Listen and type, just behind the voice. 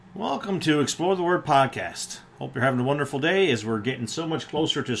Welcome to Explore the Word podcast. Hope you're having a wonderful day as we're getting so much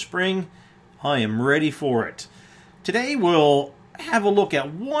closer to spring. I am ready for it. Today we'll have a look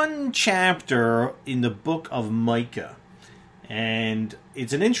at one chapter in the book of Micah. And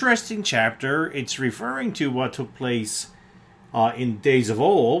it's an interesting chapter. It's referring to what took place in days of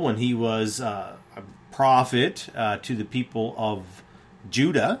old when he was a prophet to the people of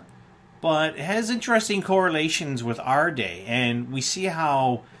Judah. But it has interesting correlations with our day. And we see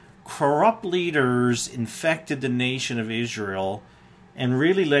how corrupt leaders infected the nation of Israel and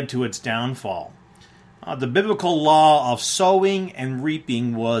really led to its downfall. The biblical law of sowing and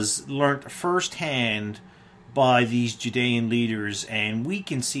reaping was learnt firsthand by these Judean leaders, and we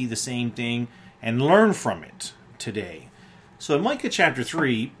can see the same thing and learn from it today. So in Micah chapter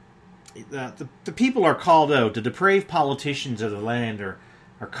 3, the people are called out. The depraved politicians of the land are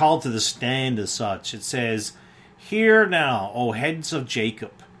called to the stand as such. It says, "Hear now, O heads of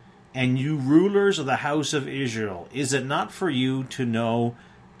Jacob, and you rulers of the house of Israel, is it not for you to know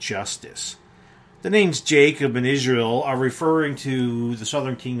justice?" The names Jacob and Israel are referring to the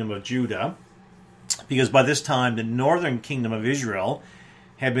southern kingdom of Judah, because by this time the northern kingdom of Israel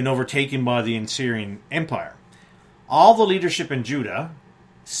had been overtaken by the Assyrian Empire. All the leadership in Judah,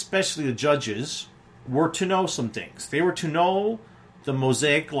 especially the judges, were to know some things. They were to know the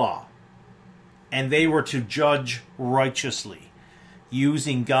Mosaic law, and they were to judge righteously,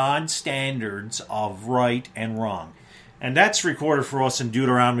 using God's standards of right and wrong. And that's recorded for us in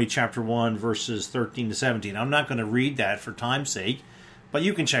Deuteronomy chapter 1, verses 13 to 17. I'm not going to read that for time's sake, but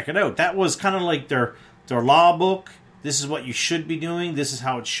you can check it out. That was kind of like their law book. This is what you should be doing. This is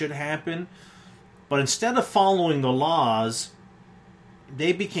how it should happen. But instead of following the laws,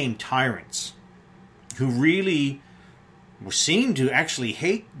 they became tyrants who really seemed to actually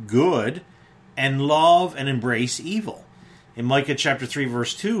hate good and love and embrace evil. In Micah chapter 3,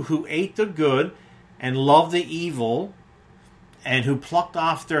 verse 2, who ate the good and loved the evil, and who plucked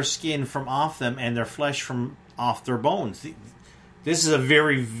off their skin from off them and their flesh from off their bones. This is a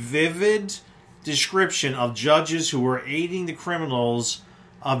very vivid description of judges who were aiding the criminals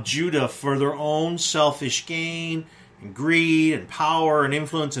of Judah for their own selfish gain and greed and power and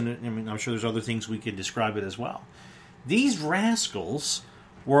influence. And I mean, I'm sure there's other things we could describe it as well. These rascals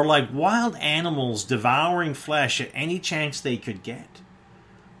were like wild animals devouring flesh at any chance they could get.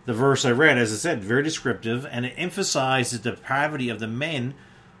 The verse I read, as I said, very descriptive, and it emphasized the depravity of the men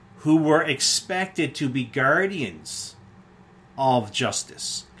who were expected to be guardians of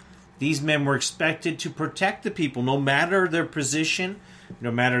justice. These men were expected to protect the people, no matter their position,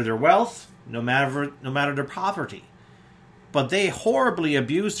 no matter their wealth, no matter their poverty. But they horribly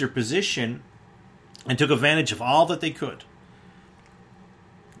abused their position and took advantage of all that they could.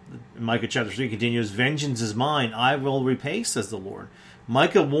 Micah chapter 3 continues, "Vengeance is mine, I will repay, says the Lord."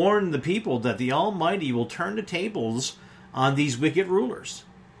 Micah warned the people that the Almighty will turn the tables on these wicked rulers.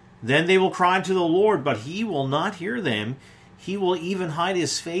 Then they will cry to the Lord, but he will not hear them. He will even hide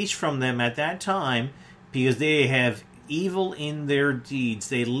his face from them at that time, because they have evil in their deeds.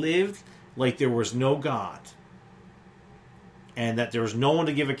 They lived like there was no God, and that there was no one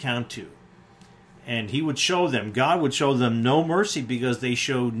to give account to. And he would show them, God would show them no mercy, because they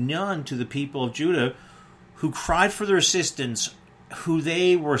showed none to the people of Judah who cried for their assistance, who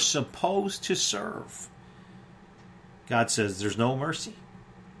they were supposed to serve. God says there's no mercy.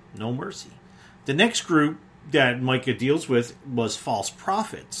 No mercy. The next group that Micah deals with was false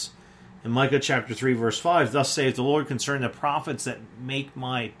prophets. In Micah chapter 3, verse 5, "Thus saith the Lord concerning the prophets that make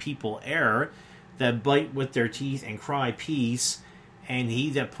my people err, that bite with their teeth and cry peace, and he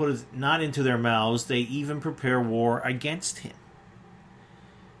that putteth not into their mouths, they even prepare war against him."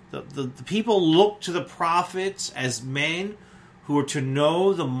 The people look to the prophets as men who are to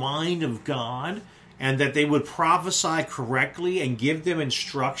know the mind of God, and that they would prophesy correctly and give them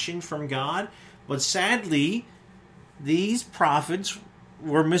instruction from God. But sadly, these prophets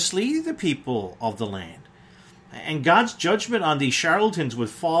were misleading the people of the land. And God's judgment on these charlatans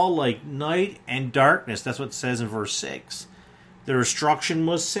would fall like night and darkness. That's what it says in verse 6. Their destruction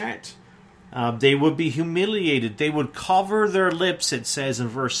was set. They would be humiliated. They would cover their lips, it says in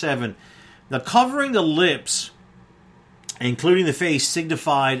verse 7. Now, covering the lips, including the face,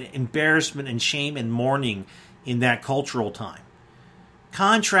 signified embarrassment and shame and mourning in that cultural time.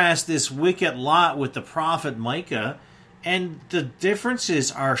 Contrast this wicked lot with the prophet Micah, and the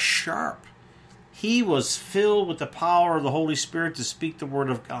differences are sharp. He was filled with the power of the Holy Spirit to speak the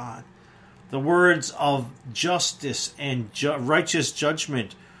word of God. The words of justice and righteous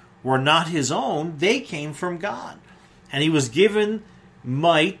judgment were not his own. They came from God. And he was given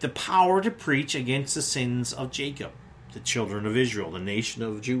might, the power to preach against the sins of Jacob. the children of Israel, the nation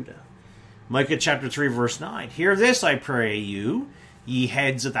of Judah. Micah chapter 3, verse 9. Hear this, I pray you, ye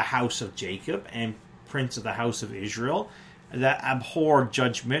heads of the house of Jacob, and prince of the house of Israel, that abhor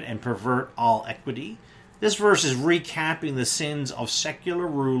judgment and pervert all equity. This verse is recapping the sins of secular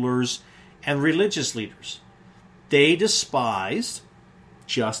rulers and religious leaders. They despised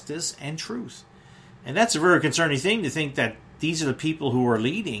justice and truth. And that's a very concerning thing, to think that these are the people who are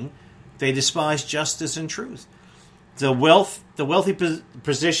leading. They despise justice and truth. The wealthy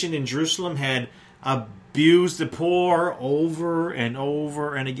position in Jerusalem had abused the poor over and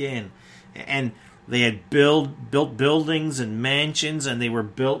over and again. And they had built buildings and mansions, and they were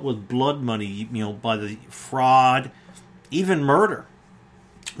built with blood money, by the fraud, even murder.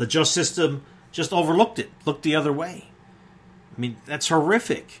 The just system just overlooked it, looked the other way. I mean, that's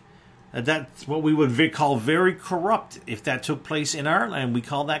horrific. That's what we would call very corrupt. If that took place in our land, we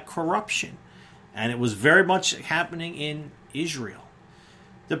call that corruption. And it was very much happening in Israel.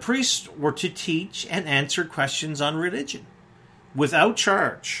 The priests were to teach and answer questions on religion without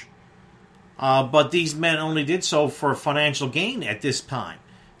charge. But these men only did so for financial gain at this time.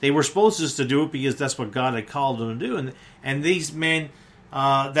 They were supposed to do it because that's what God had called them to do. And these men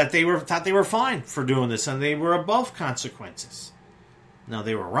thought they were fine for doing this, and they were above consequences. Now,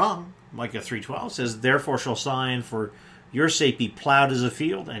 they were wrong. Micah 3:12 says, therefore shall Zion for your sake be plowed as a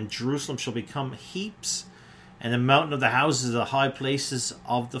field, and Jerusalem shall become heaps, and the mountain of the houses of the high places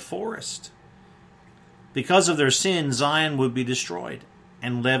of the forest. Because of their sin, Zion would be destroyed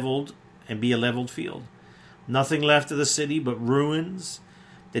and leveled, and be a leveled field. Nothing left of the city but ruins.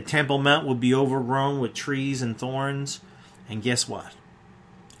 The Temple Mount would be overgrown with trees and thorns. And guess what?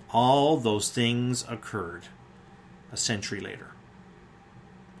 All those things occurred a century later.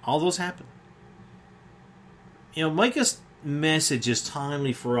 All those happened. Micah's message is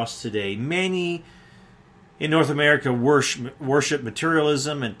timely for us today. Many in North America worship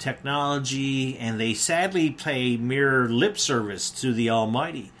materialism and technology, and they sadly pay mere lip service to the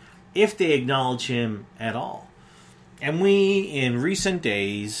Almighty, if they acknowledge Him at all. And we, in recent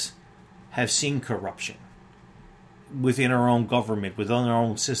days, have seen corruption within our own government, within our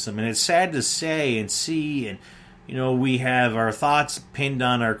own system. And it's sad to say and see, and we have our thoughts pinned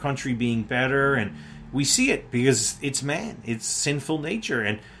on our country being better, and we see it because it's man, it's sinful nature.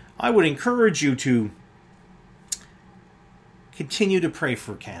 And I would encourage you to continue to pray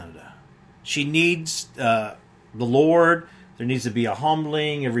for Canada. She needs the Lord. There needs to be a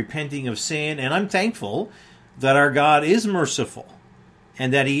humbling, a repenting of sin. And I'm thankful that our God is merciful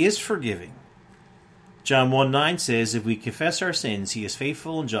and that He is forgiving. John 1:9 says, if we confess our sins, He is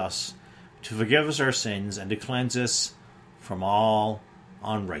faithful and just to forgive us our sins and to cleanse us from all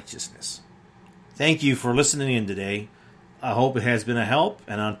unrighteousness. Thank you for listening in today. I hope it has been a help.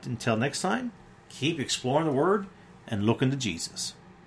 And until next time, keep exploring the Word and looking to Jesus.